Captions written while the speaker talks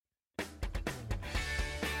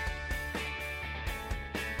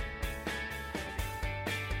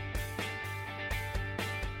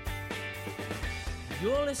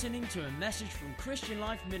You're listening to a message from Christian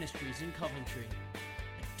Life Ministries in Coventry,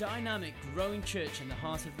 a dynamic, growing church in the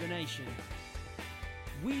heart of the nation.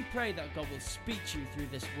 We pray that God will speak to you through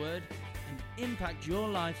this word and impact your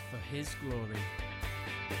life for His glory.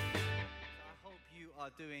 I hope you are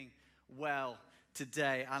doing well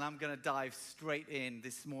today, and I'm going to dive straight in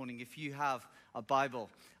this morning. If you have a Bible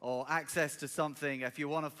or access to something, if you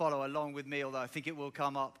want to follow along with me, although I think it will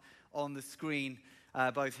come up on the screen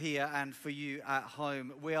both here and for you at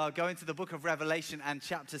home. We are going to the book of Revelation and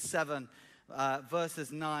chapter 7,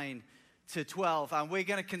 verses 9 to 12. And we're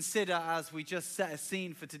going to consider, as we just set a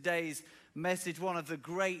scene for today's message, one of the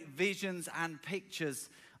great visions and pictures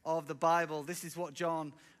of the Bible. This is what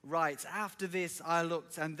John writes. After this I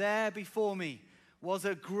looked, and there before me was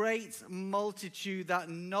a great multitude that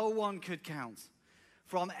no one could count,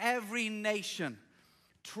 from every nation,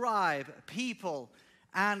 tribe, people,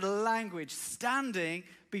 and language, standing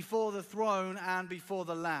before the throne and before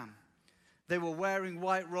the Lamb. They were wearing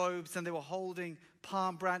white robes, and they were holding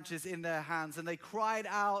palm branches in their hands, and they cried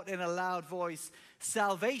out in a loud voice,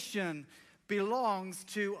 "Salvation belongs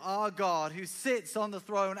to our God who sits on the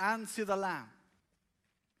throne and to the Lamb."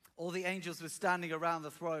 All the angels were standing around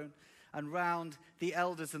the throne and round the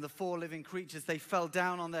elders and the four living creatures. They fell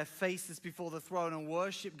down on their faces before the throne and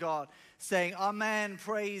worshiped God, saying, "Amen,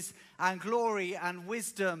 praise and glory and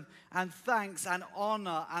wisdom and thanks and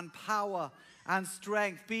honor and power and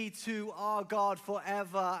strength be to our God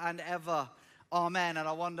forever and ever. Amen." And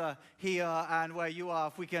I wonder here and where you are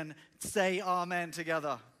if we can say amen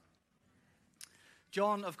together.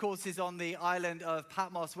 John, of course, is on the island of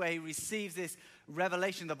Patmos where he receives this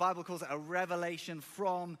revelation. The Bible calls it a revelation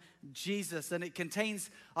from Jesus, and it contains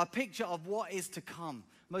a picture of what is to come.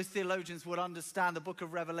 Most theologians would understand the book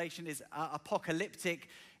of Revelation is apocalyptic.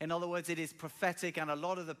 In other words, it is prophetic, and a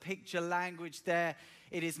lot of the picture language there,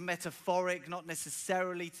 it is metaphoric, not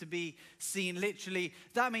necessarily to be seen literally.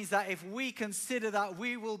 That means that if we consider that,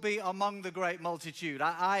 we will be among the great multitude.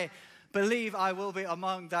 I believe I will be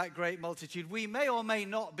among that great multitude. We may or may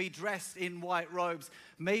not be dressed in white robes.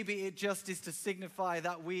 Maybe it just is to signify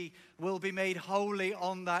that we will be made holy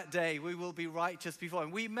on that day. We will be righteous before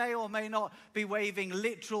Him. We may or may not be waving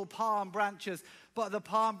literal palm branches, but the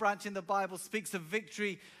palm branch in the Bible speaks of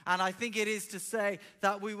victory, and I think it is to say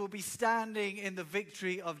that we will be standing in the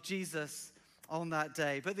victory of Jesus on that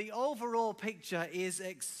day. But the overall picture is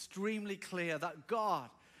extremely clear that God,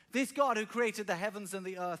 this God who created the heavens and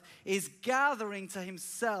the earth, is gathering to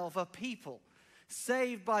Himself a people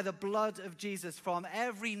saved by the blood of Jesus from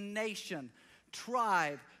every nation,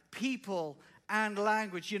 tribe, people, and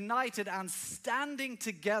language, united and standing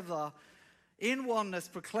together in oneness,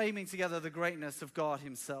 proclaiming together the greatness of God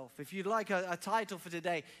Himself. If you'd like a title for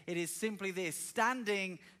today, it is simply this: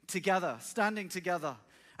 Standing Together, Standing Together.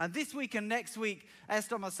 And this week and next week,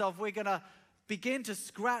 Esther and myself, we're going to begin to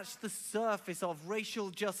scratch the surface of racial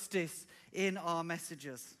justice in our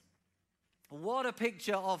messages. What a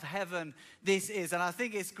picture of heaven this is. And I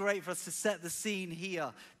think it's great for us to set the scene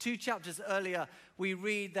here. 2 chapters earlier, we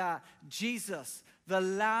read that Jesus, the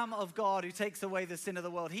Lamb of God who takes away the sin of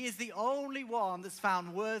the world, He is the only one that's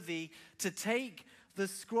found worthy to take the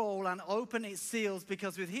scroll and open its seals,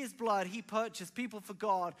 because with His blood He purchased people for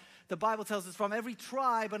God. The Bible tells us from every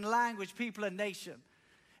tribe and language, people and nation.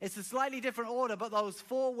 It's a slightly different order, but those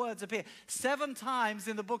 4 words appear 7 times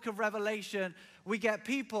in the book of Revelation. We get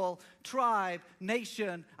people, tribe,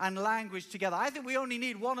 nation, and language together. I think we only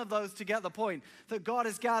need one of those to get the point, that God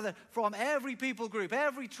has gathered from every people group,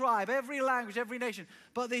 every tribe, every language, every nation.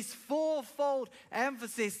 But this 4-fold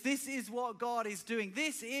emphasis, this is what God is doing.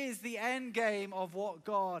 This is the end game of what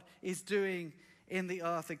God is doing in the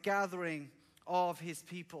earth, a gathering of His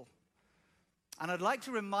people. And I'd like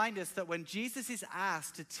to remind us that when Jesus is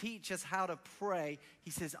asked to teach us how to pray, He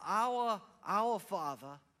says, our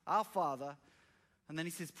Father, and then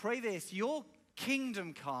He says, pray this: your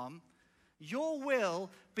kingdom come, your will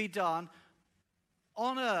be done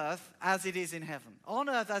on earth as it is in heaven. On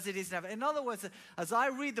earth as it is in heaven. In other words, as I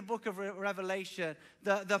read the book of Revelation,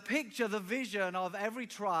 the picture, the vision of every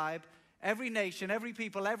tribe, every nation, every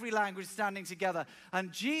people, every language standing together,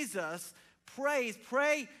 and Jesus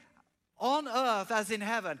pray on earth as in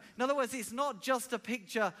heaven. In other words, it's not just a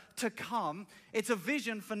picture to come, it's a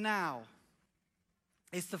vision for now.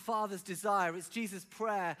 It's the Father's desire. It's Jesus'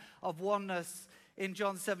 prayer of oneness in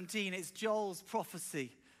John 17. It's Joel's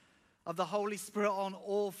prophecy of the Holy Spirit on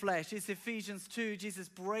all flesh. It's Ephesians 2, Jesus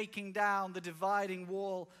breaking down the dividing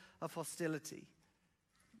wall of hostility.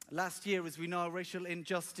 Last year, as we know, racial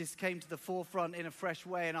injustice came to the forefront in a fresh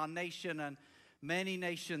way in our nation, and many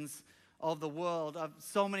nations of the world.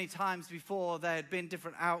 So many times before, there had been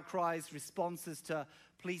different outcries, responses to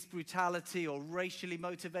police brutality or racially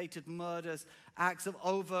motivated murders, acts of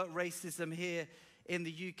overt racism here in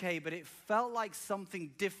the UK, but it felt like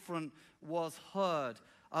something different was heard,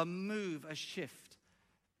 a move, a shift.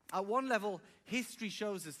 At one level, history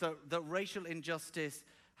shows us that racial injustice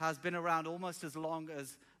has been around almost as long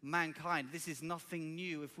as mankind. This is nothing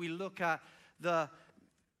new. If we look at the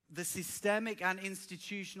systemic and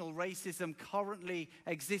institutional racism currently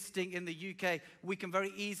existing in the UK, we can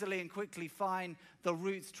very easily and quickly find the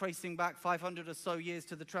roots tracing back 500 or so years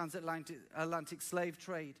to the transatlantic slave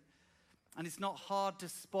trade. And it's not hard to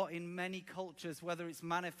spot in many cultures, whether it's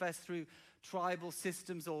manifest through tribal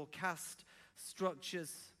systems or caste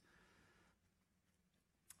structures.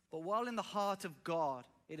 But while in the heart of God,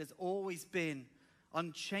 it has always been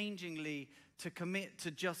unchangingly to commit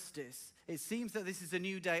to justice, it seems that this is a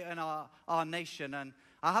new day in our nation, and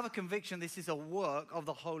I have a conviction this is a work of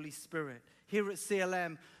the Holy Spirit. Here at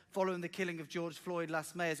CLM, following the killing of George Floyd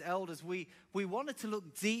last May, as elders, we wanted to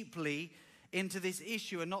look deeply into this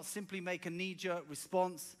issue and not simply make a knee-jerk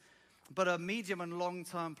response, but a medium and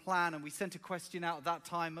long-term plan. And we sent a question out at that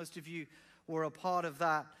time. Most of you were a part of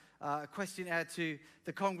that questionnaire to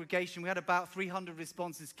the congregation. We had about 300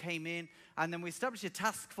 responses came in, and then we established a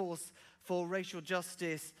task force for racial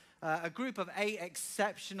justice, a group of 8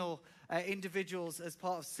 exceptional individuals as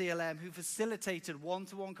part of CLM who facilitated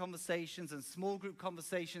one-to-one conversations and small group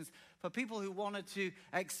conversations for people who wanted to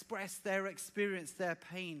express their experience, their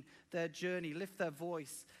pain, their journey, lift their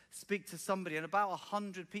voice, speak to somebody. And about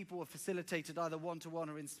 100 people were facilitated either one-to-one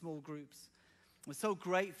or in small groups. We're so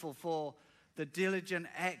grateful for the diligent,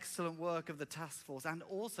 excellent work of the task force, and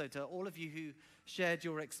also to all of you who shared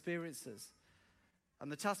your experiences.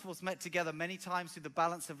 And the task force met together many times through the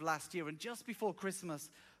balance of last year, and just before Christmas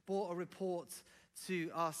brought a report to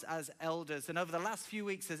us as elders. And over the last few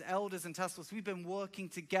weeks as elders and task force, we've been working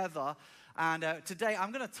together. And today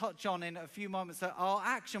I'm going to touch on in a few moments our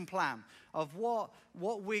action plan of what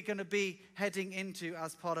we're going to be heading into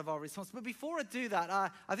as part of our response. But before I do that, I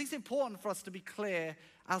think it's important for us to be clear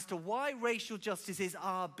as to why racial justice is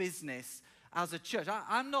our business as a church.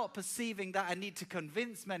 I'm not perceiving that I need to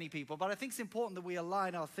convince many people, but I think it's important that we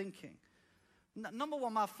align our thinking. Number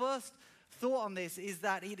one, my first thought on this is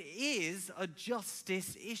that it is a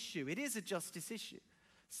justice issue. It is a justice issue.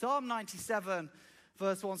 Psalm 97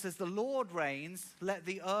 verse 1 says, "The Lord reigns, let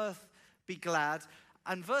the earth be glad."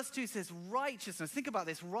 And verse 2 says, righteousness. Think about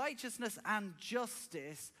this. Righteousness and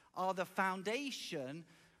justice are the foundation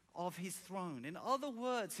of his throne. In other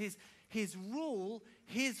words, his rule,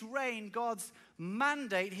 his reign, God's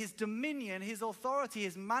mandate, his dominion, his authority,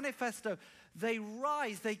 his manifesto, they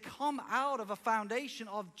rise, they come out of a foundation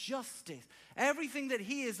of justice. Everything that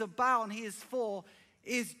he is about and he is for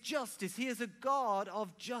is justice. He is a God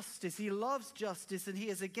of justice. He loves justice and he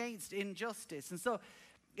is against injustice. And so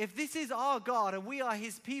if this is our God and we are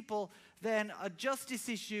his people, then a justice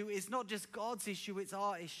issue is not just God's issue, it's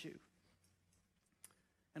our issue.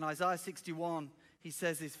 In Isaiah 61, he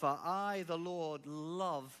says this, "For I, the Lord,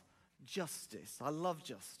 love justice." I love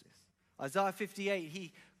justice. Isaiah 58,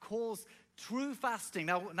 he calls true fasting.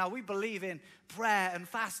 Now we believe in prayer and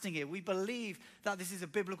fasting here. We believe that this is a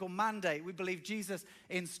biblical mandate. We believe Jesus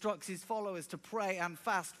instructs his followers to pray and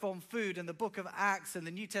fast from food. And the book of Acts and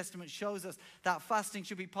the New Testament shows us that fasting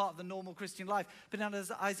should be part of the normal Christian life. But in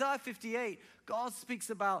Isaiah 58, God speaks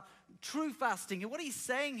about true fasting. And what he's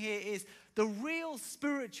saying here is the real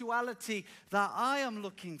spirituality that I am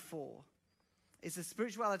looking for is a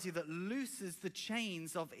spirituality that looses the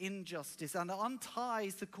chains of injustice and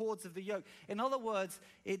unties the cords of the yoke. In other words,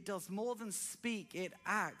 it does more than speak, it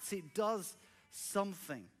acts, it does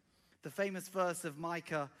something. The famous verse of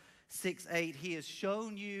Micah 6:8, "He has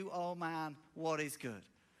shown you, O man, what is good.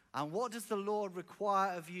 And what does the Lord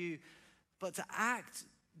require of you but to act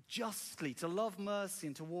justly, to love mercy,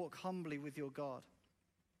 and to walk humbly with your God."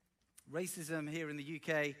 Racism here in the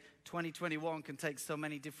UK, 2021, can take so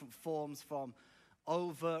many different forms, from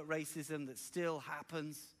overt racism that still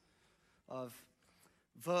happens, of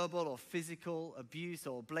verbal or physical abuse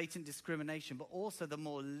or blatant discrimination, but also the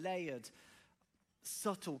more layered,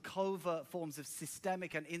 subtle, covert forms of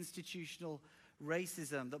systemic and institutional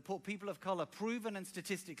racism that put people of color, proven and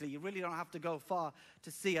statistically, you really don't have to go far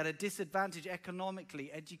to see, at a disadvantage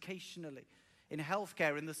economically, educationally, in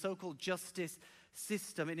healthcare, in the so-called justice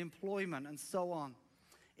system, in employment, and so on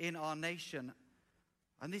in our nation.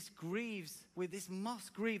 And this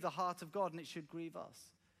must grieve the heart of God, and it should grieve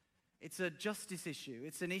us. It's a justice issue.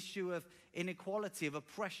 It's an issue of inequality, of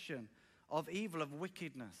oppression, of evil, of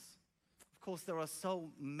wickedness. Of course, there are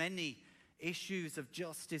so many issues of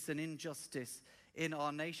justice and injustice in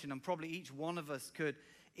our nation. And probably each one of us could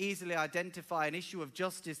easily identify an issue of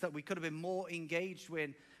justice that we could have been more engaged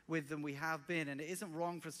with than we have been. And it isn't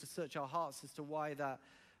wrong for us to search our hearts as to why that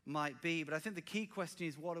might be. But I think the key question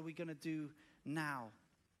is, what are we going to do now?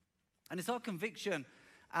 And it's our conviction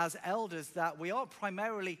as elders that we aren't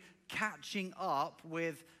primarily catching up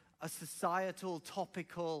with a societal,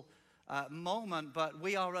 topical moment, but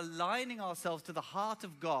we are aligning ourselves to the heart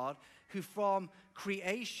of God, who from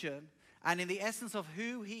creation and in the essence of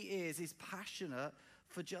who he is passionate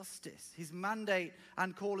for justice. His mandate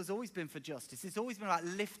and call has always been for justice. It's always been about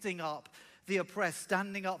lifting up the oppressed,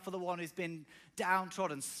 standing up for the one who's been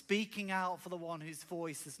downtrodden, speaking out for the one whose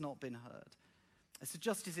voice has not been heard. It's a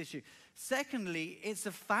justice issue. Secondly, it's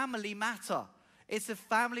a family matter. It's a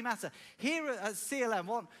family matter. Here at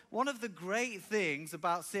CLM, one of the great things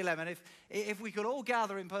about CLM, and if we could all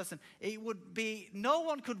gather in person, it would be no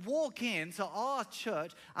one could walk into our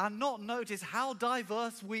church and not notice how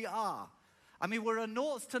diverse we are. I mean, we're a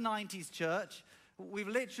noughts to 90s church. We've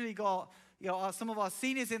literally got, some of our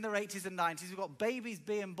seniors in their 80s and 90s. We've got babies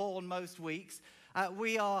being born most weeks.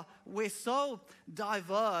 We're so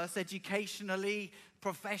diverse educationally,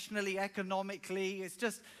 professionally, economically. It's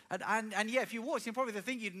just, and yeah, if you're watching, probably the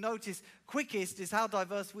thing you'd notice quickest is how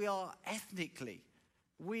diverse we are ethnically.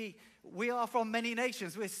 We are from many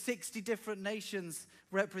nations. We're 60 different nations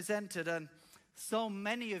represented, and so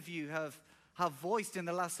many of you have voiced in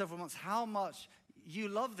the last several months how much you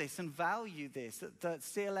love this and value this, that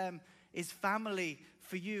CLM is family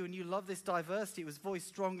for you, and you love this diversity. It was voiced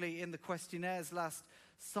strongly in the questionnaires last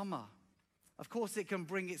summer. Of course, it can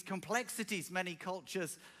bring its complexities, many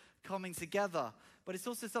cultures coming together, but it's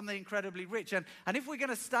also something incredibly rich. And if we're going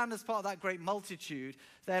to stand as part of that great multitude,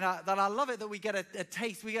 then I love it that we get a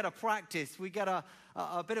taste, we get a practice, we get a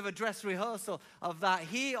bit of a dress rehearsal of that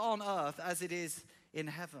here on earth as it is in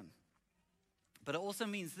heaven. But it also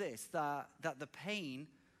means this, that the pain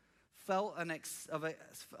felt and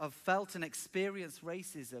experienced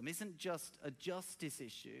racism isn't just a justice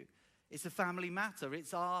issue, it's a family matter,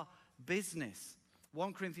 it's our business.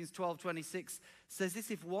 1 Corinthians 12:26 says this: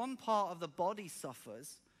 if one part of the body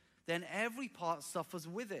suffers, then every part suffers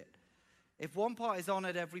with it. If one part is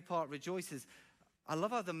honored, every part rejoices. I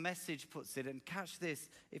love how the Message puts it, and catch this,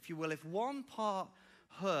 if you will. If one part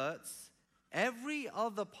hurts, every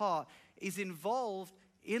other part is involved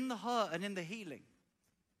in the hurt and in the healing.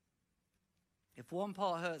 If one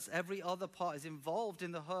part hurts, every other part is involved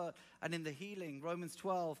in the hurt and in the healing. Romans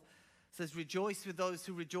 12 says, rejoice with those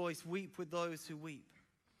who rejoice, weep with those who weep.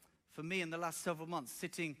 For me, in the last several months,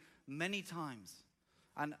 sitting many times,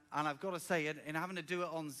 and I've got to say, in having to do it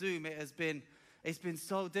on Zoom, it's been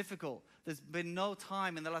so difficult. There's been no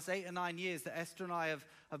time in the last 8 or 9 years that Esther and I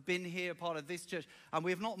have been here, part of this church, and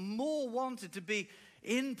we have not more wanted to be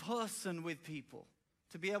in person with people,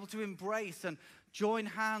 to be able to embrace and join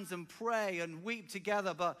hands and pray and weep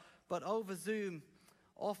together, but over Zoom,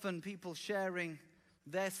 often people sharing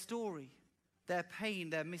their story, their pain,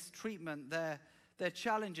 their mistreatment, their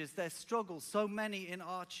challenges, their struggles. So many in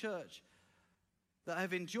our church that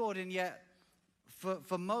have endured, and yet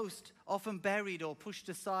for most often buried or pushed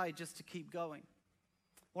aside just to keep going.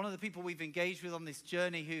 One of the people we've engaged with on this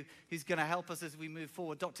journey who's going to help us as we move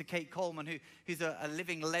forward, Dr. Kate Coleman, who's a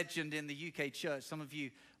living legend in the UK church. Some of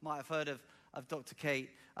you might have heard of Dr. Kate.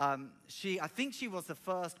 I think she was the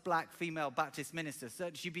first black female Baptist minister.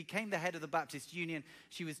 So she became the head of the Baptist Union.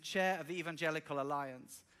 She was chair of the Evangelical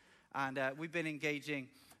Alliance. And we've been engaging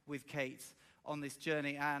with Kate on this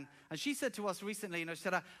journey. And she said to us recently, she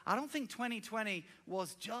said, I don't think 2020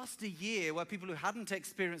 was just a year where people who hadn't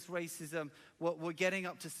experienced racism were getting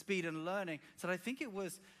up to speed and learning. So I think it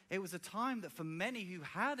was a time that for many who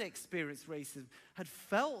had experienced racism had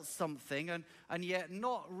felt something and yet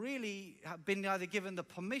not really been either given the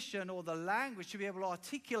permission or the language to be able to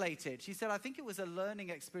articulate it. She said, I think it was a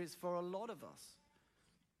learning experience for a lot of us.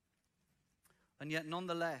 And yet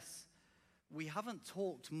nonetheless, we haven't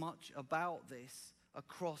talked much about this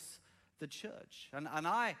across the church. And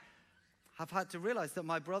I have had to realize that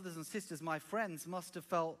my brothers and sisters, my friends, must have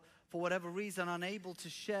felt, for whatever reason, unable to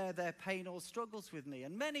share their pain or struggles with me.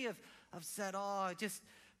 And many have said,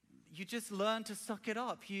 you just learn to suck it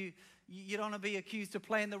up. You don't want to be accused of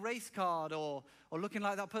playing the race card or looking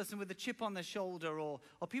like that person with a chip on their shoulder, or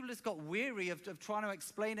people just got weary of trying to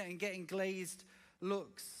explain it and getting glazed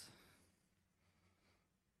looks.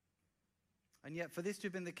 And yet for this to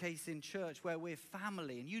have been the case in church where we're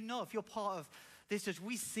family, and if you're part of this church,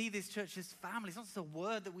 we see this church as family. It's not just a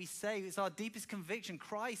word that we say, it's our deepest conviction,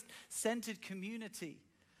 Christ-centered community.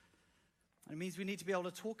 And it means we need to be able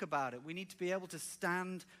to talk about it. We need to be able to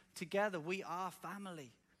stand together. We are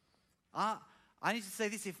family. I need to say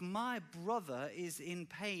this: if my brother is in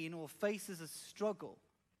pain or faces a struggle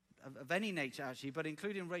of any nature, actually, but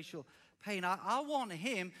including racial pain, I want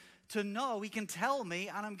him to know he can tell me,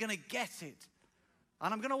 and I'm going to get it.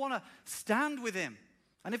 And I'm going to want to stand with him.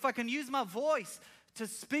 And if I can use my voice to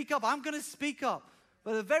speak up, I'm going to speak up.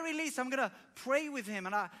 But at the very least, I'm going to pray with him.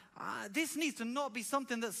 And this needs to not be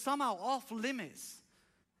something that's somehow off limits.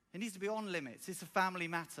 It needs to be on limits. It's a family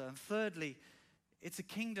matter. And thirdly, it's a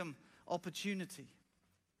kingdom opportunity.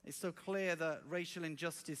 It's so clear that racial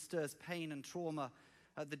injustice stirs pain and trauma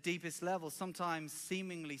at the deepest level. Sometimes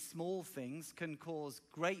seemingly small things can cause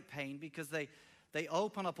great pain because they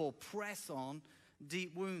open up or press on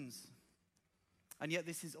deep wounds. And yet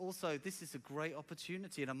this is a great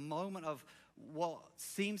opportunity in a moment of what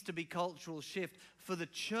seems to be cultural shift for the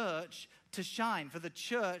church to shine, for the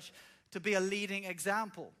church to be a leading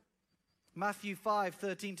example. Matthew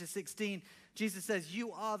 5:13-16, Jesus says,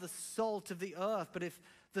 "You are the salt of the earth, but if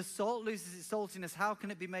the salt loses its saltiness, how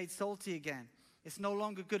can it be made salty again? It's no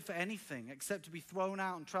longer good for anything except to be thrown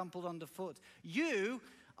out and trampled underfoot. You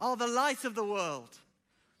are the light of the world.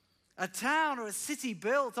 A town or a city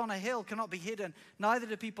built on a hill cannot be hidden. Neither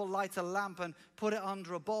do people light a lamp and put it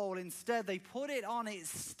under a bowl. Instead, they put it on its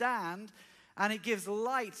stand, and it gives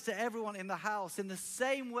light to everyone in the house. In the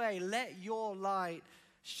same way, let your light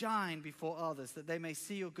shine before others, that they may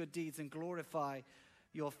see your good deeds and glorify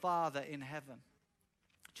your Father in heaven."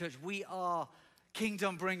 Church, we are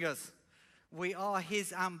kingdom bringers. We are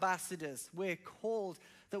his ambassadors. We're called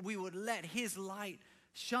that we would let his light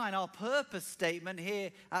shine. Our purpose statement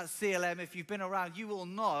here at CLM, if you've been around, you will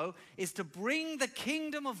know, is to bring the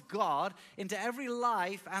kingdom of God into every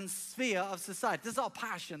life and sphere of society. That's our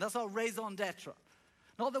passion. That's our raison d'etre.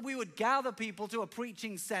 Not that we would gather people to a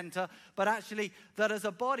preaching center, but actually that as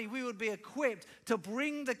a body we would be equipped to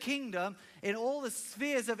bring the kingdom in all the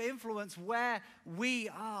spheres of influence where we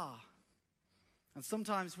are. And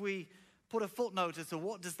sometimes we put a footnote as to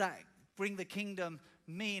what does that bring the kingdom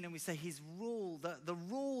mean, and we say his rule,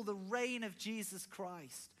 the reign of Jesus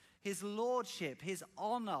Christ, his lordship, his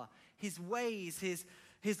honor, his ways,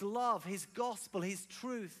 his love, his gospel, his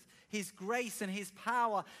truth, his grace, and his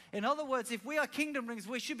power. In other words, if we are kingdom bringers,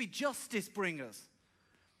 we should be justice bringers.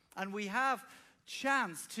 And we have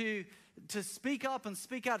chance to speak up and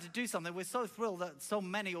speak out, to do something. We're so thrilled that so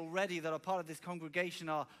many already that are part of this congregation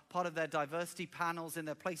are part of their diversity panels in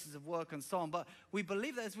their places of work and so on. But we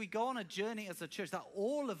believe that as we go on a journey as a church, that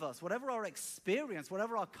all of us, whatever our experience,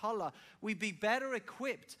 whatever our color, we'd be better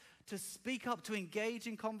equipped to speak up, to engage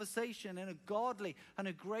in conversation in a godly and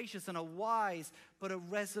a gracious and a wise but a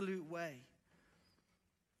resolute way.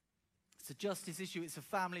 It's a justice issue. It's a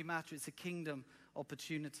family matter. It's a kingdom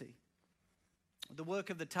opportunity. The work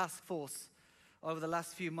of the task force over the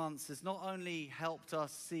last few months has not only helped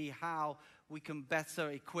us see how we can better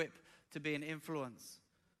equip to be an influence,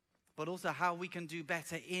 but also how we can do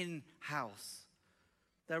better in-house.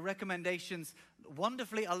 Their recommendations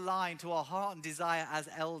wonderfully align to our heart and desire as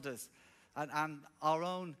elders and our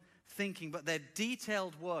own thinking, but their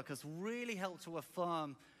detailed work has really helped to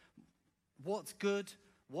affirm what's good,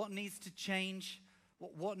 what needs to change,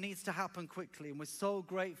 what needs to happen quickly. And we're so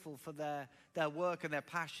grateful for their work and their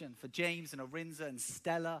passion, for James and Arinza and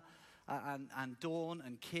Stella and Dawn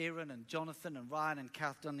and Kieran and Jonathan and Ryan and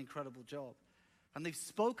Kath done an incredible job. And they've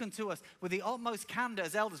spoken to us with the utmost candor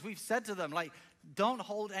as elders. We've said to them, don't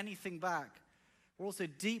hold anything back. We're also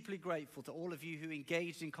deeply grateful to all of you who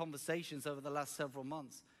engaged in conversations over the last several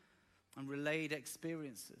months and relayed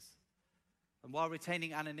experiences. And while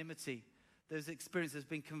retaining anonymity, those experiences have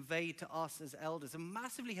been conveyed to us as elders and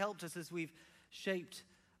massively helped us as we've shaped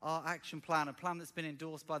our action plan, a plan that's been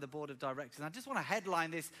endorsed by the board of directors. And I just want to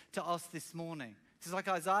headline this to us this morning. It's like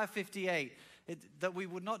Isaiah 58, that we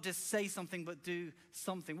would not just say something but do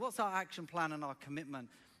something. What's our action plan and our commitment?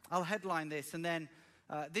 I'll headline this, and then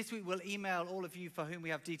this week we'll email all of you for whom we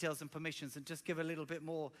have details and permissions and just give a little bit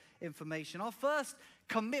more information. Our first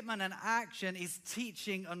commitment and action is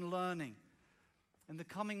teaching and learning. In the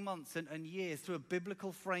coming months and years, through a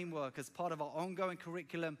biblical framework as part of our ongoing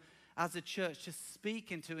curriculum as a church, to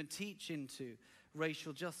speak into and teach into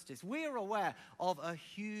racial justice. We are aware of a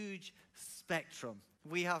huge spectrum.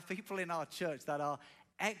 We have people in our church that are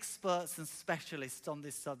experts and specialists on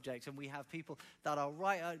this subject, and we have people that are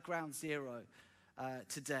right at ground zero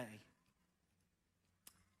today.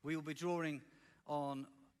 We will be drawing on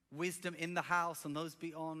wisdom in the house and those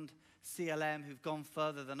beyond CLM who've gone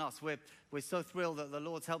further than us. We're so thrilled that the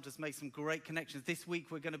Lord's helped us make some great connections. This week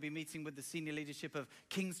we're going to be meeting with the senior leadership of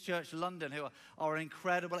King's Church London, who are an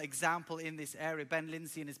incredible example in this area. Ben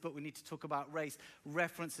Lindsay, in his book We Need to Talk About Race,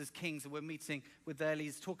 references Kings, and we're meeting with their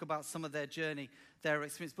leaders, talk about some of their journey, their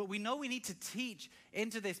experience. But we know we need to teach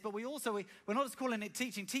into this, but we're not just calling it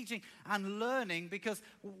teaching and learning, because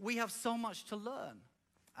we have so much to learn.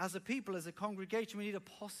 As a people, as a congregation, we need a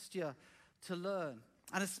posture to learn.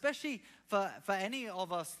 And especially for any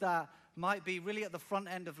of us that might be really at the front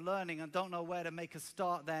end of learning and don't know where to make a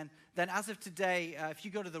start, then as of today, if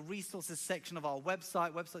you go to the resources section of our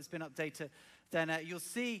website's been updated, then you'll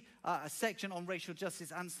see a section on racial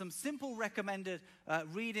justice and some simple recommended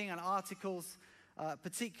reading and articles,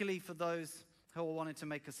 particularly for those who are wanting to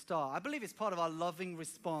make a start. I believe it's part of our loving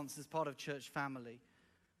response as part of church family.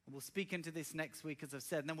 We'll speak into this next week, as I've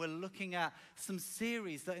said, and then we're looking at some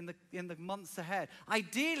series that in the months ahead.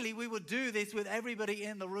 Ideally, we would do this with everybody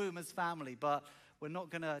in the room as family, but we're not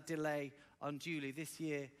going to delay unduly. This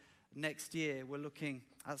year, next year, we're looking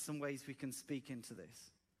at some ways we can speak into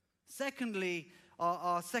this. Secondly,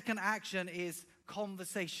 our second action is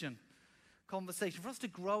conversation. Conversation. For us to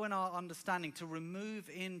grow in our understanding, to remove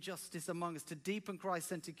injustice among us, to deepen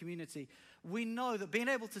Christ-centered community, we know that being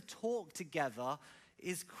able to talk together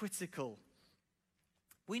is critical.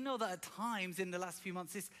 We know that at times in the last few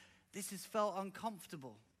months, this has felt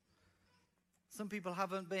uncomfortable. Some people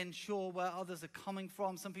haven't been sure where others are coming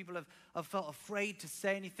from. Some people have felt afraid to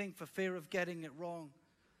say anything for fear of getting it wrong.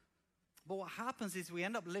 But what happens is we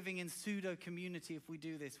end up living in pseudo-community if we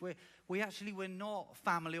do this. We're not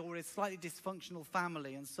family, or we're a slightly dysfunctional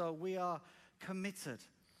family. And so we are committed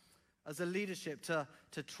as a leadership to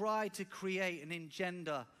try to create and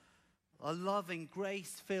engender a loving,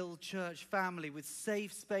 grace-filled church family with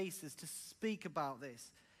safe spaces to speak about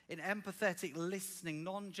this in empathetic listening,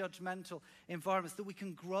 non-judgmental environments, that we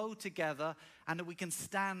can grow together and that we can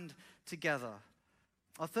stand together.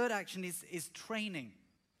 Our third action is training.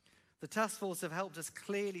 The task force have helped us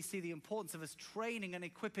clearly see the importance of us training and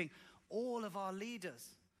equipping all of our leaders,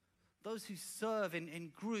 those who serve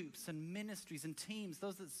in groups and ministries and teams,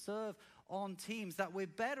 those that serve on teams, that we're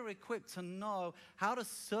better equipped to know how to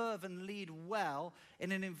serve and lead well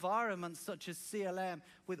in an environment such as CLM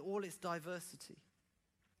with all its diversity.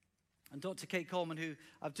 And Dr. Kate Coleman, who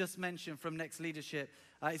I've just mentioned from Next Leadership,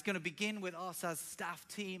 is going to begin with us as staff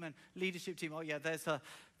team and leadership team. Oh yeah,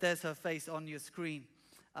 there's her face on your screen.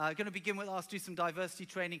 Going to begin with us, do some diversity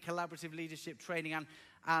training, collaborative leadership training,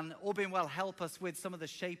 and all being well, help us with some of the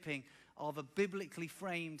shaping of a biblically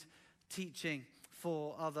framed teaching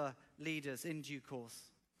for other leaders in due course.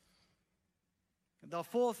 The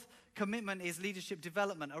fourth commitment is leadership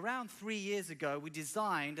development. Around 3 years ago, we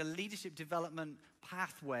designed a leadership development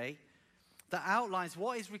pathway that outlines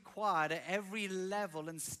what is required at every level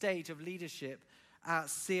and stage of leadership at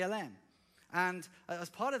CLM. And as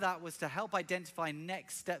part of that was to help identify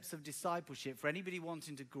next steps of discipleship for anybody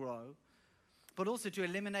wanting to grow, but also to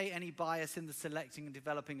eliminate any bias in the selecting and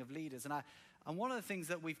developing of leaders. And one of the things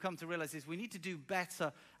that we've come to realize is we need to do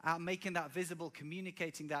better at making that visible,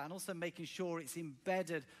 communicating that, and also making sure it's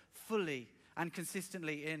embedded fully and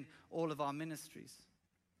consistently in all of our ministries.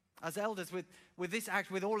 As elders, with this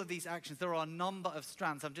act, with all of these actions, there are a number of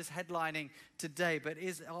strands. I'm just headlining today, but it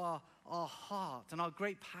is our heart and our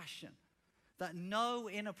great passion that no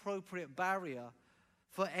inappropriate barrier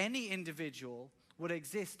for any individual would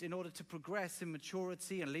exist in order to progress in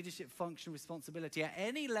maturity and leadership function responsibility at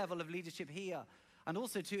any level of leadership here, and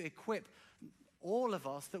also to equip all of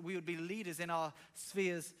us that we would be leaders in our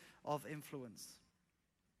spheres of influence.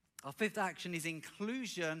 Our fifth action is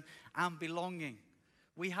inclusion and belonging.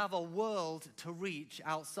 We have a world to reach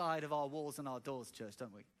outside of our walls and our doors, church,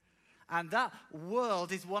 don't we? And that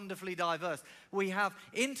world is wonderfully diverse. We have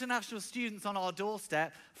international students on our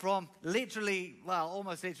doorstep from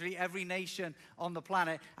almost literally every nation on the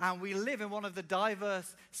planet. And we live in one of the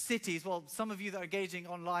diverse cities. Well, some of you that are engaging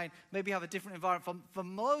online maybe have a different environment. For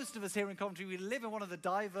most of us here in Coventry, we live in one of the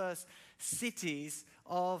diverse cities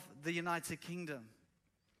of the United Kingdom.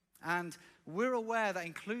 And we're aware that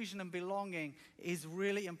inclusion and belonging is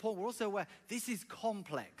really important. We're also aware this is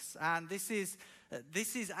complex, and this is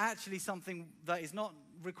actually something that is not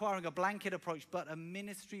requiring a blanket approach, but a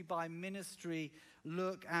ministry by ministry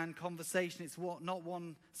look and conversation. It's not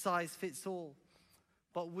one size fits all.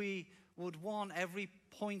 But we would want every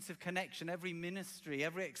point of connection, every ministry,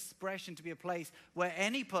 every expression to be a place where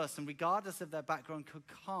any person, regardless of their background, could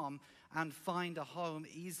come and find a home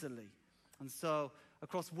easily. And so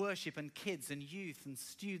across worship and kids and youth and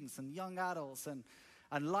students and young adults and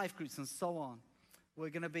life groups and so on, We're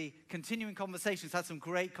going to be continuing conversations, had some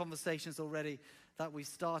great conversations already that we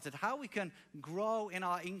started. How we can grow in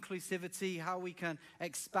our inclusivity, how we can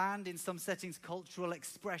expand in some settings cultural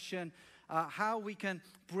expression, how we can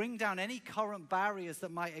bring down any current barriers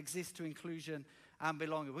that might exist to inclusion and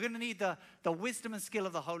belonging. We're going to need the wisdom and skill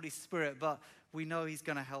of the Holy Spirit, but we know he's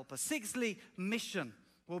going to help us. Sixthly, mission.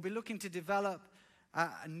 We'll be looking to develop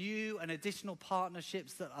new and additional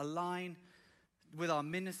partnerships that align with our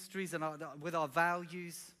ministries and with our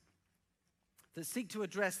values, that seek to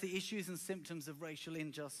address the issues and symptoms of racial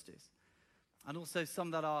injustice, and also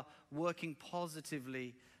some that are working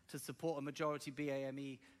positively to support a majority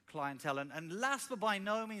BAME clientele. And last but by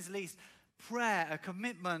no means least, prayer, a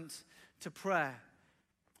commitment to prayer.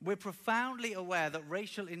 We're profoundly aware that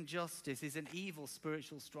racial injustice is an evil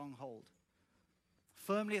spiritual stronghold,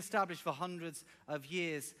 firmly established for hundreds of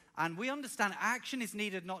years. And we understand action is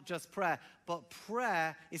needed, not just prayer, but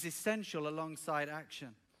prayer is essential alongside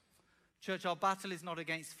action. Church, our battle is not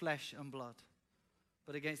against flesh and blood,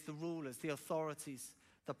 but against the rulers, the authorities,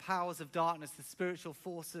 the powers of darkness, the spiritual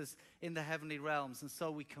forces in the heavenly realms. And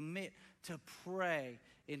so we commit to pray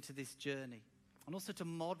into this journey, and also to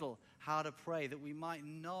model how to pray, that we might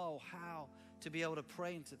know how to be able to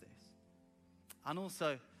pray into this. And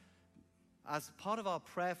also, as part of our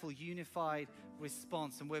prayerful, unified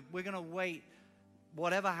response, and we're going to wait,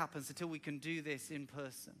 whatever happens, until we can do this in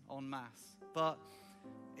person, en masse. But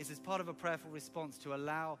it's as part of a prayerful response to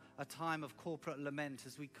allow a time of corporate lament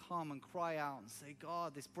as we come and cry out and say,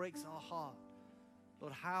 God, this breaks our heart.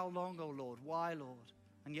 Lord, how long, oh Lord? Why, Lord?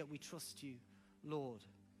 And yet we trust you, Lord.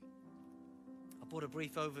 I brought a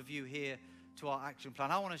brief overview here to our action plan.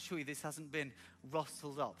 I want to assure you this hasn't been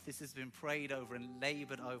rustled up. This has been prayed over and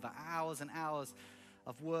labored over, hours and hours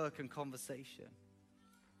of work and conversation.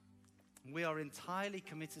 We are entirely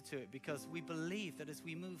committed to it because we believe that as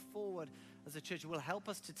we move forward as a church, it will help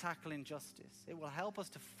us to tackle injustice. It will help us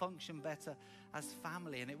to function better as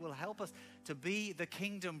family, and it will help us to be the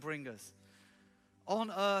kingdom bringers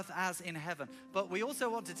on earth as in heaven. But we also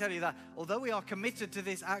want to tell you that although we are committed to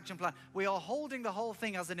this action plan, we are holding the whole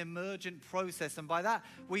thing as an emergent process. And by that,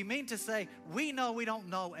 we mean to say we know we don't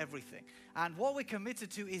know everything. And what we're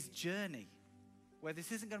committed to is journey, where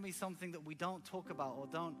this isn't going to be something that we don't talk about or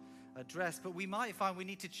don't address, but we might find we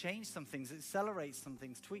need to change some things, accelerate some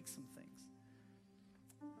things, tweak some things.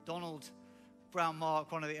 Donald Brown Mark,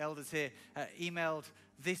 one of the elders here, emailed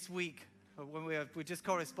this week when we're just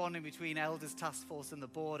corresponding between elders task force and the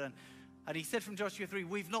board, and he said from Joshua 3,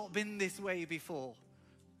 we've not been this way before.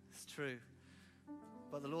 It's true,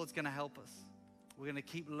 but the Lord's going to help us. We're going to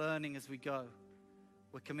keep learning as we go.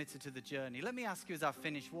 We're committed to the journey. Let me ask you as I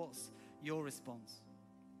finish, what's your response?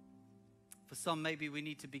 For some, maybe we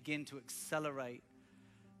need to begin to accelerate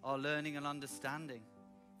our learning and understanding.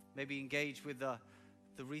 Maybe engage with the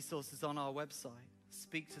resources on our website.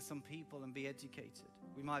 Speak to some people and be educated.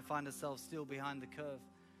 We might find ourselves still behind the curve.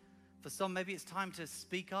 For some, maybe it's time to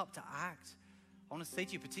speak up, to act. I want to say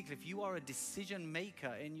to you, particularly if you are a decision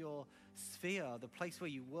maker in your sphere, the place where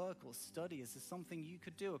you work or study, is there something you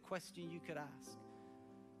could do, a question you could ask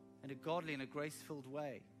in a godly and a grace-filled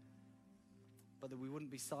way, but that we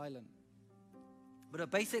wouldn't be silent. But at a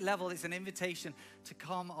basic level, it's an invitation to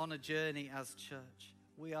come on a journey as church.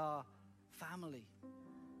 We are family.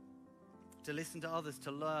 To listen to others,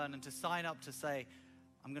 to learn, and to sign up to say,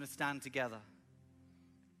 I'm going to stand together.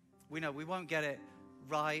 We know we won't get it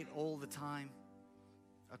right all the time.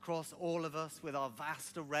 Across all of us, with our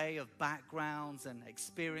vast array of backgrounds and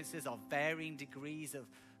experiences, our varying degrees of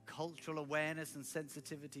cultural awareness and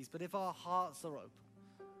sensitivities. But if our hearts are open,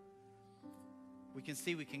 we can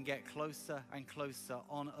see we can get closer and closer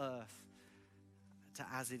on earth to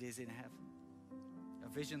as it is in heaven. A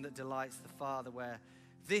vision that delights the Father, where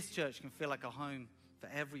this church can feel like a home for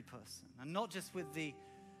every person. And not just with the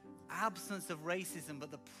absence of racism,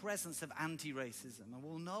 but the presence of anti-racism. And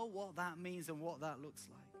we'll know what that means and what that looks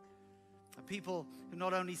like. A people who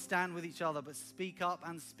not only stand with each other, but speak up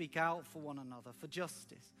and speak out for one another, for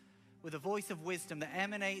justice, with a voice of wisdom that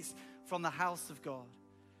emanates from the house of God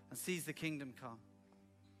and sees the kingdom come.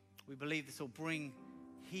 We believe this will bring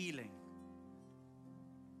healing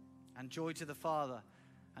and joy to the Father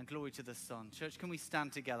and glory to the Son. Church, can we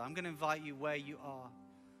stand together? I'm going to invite you where you are.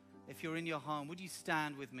 If you're in your home, would you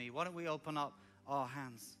stand with me? Why don't we open up our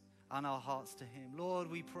hands and our hearts to Him? Lord,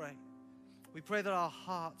 we pray. We pray that our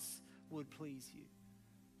hearts would please you.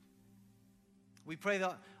 We pray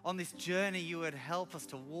that on this journey you would help us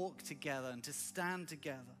to walk together and to stand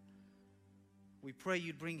together. We pray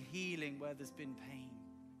you'd bring healing where there's been pain.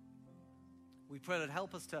 We pray that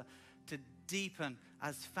help us to deepen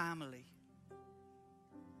as family.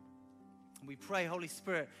 And we pray, Holy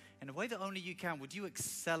Spirit, in a way that only you can, would you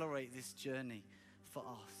accelerate this journey for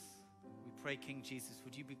us? We pray, King Jesus,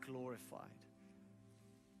 would you be glorified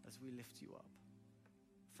as we lift you up?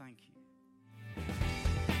 Thank you.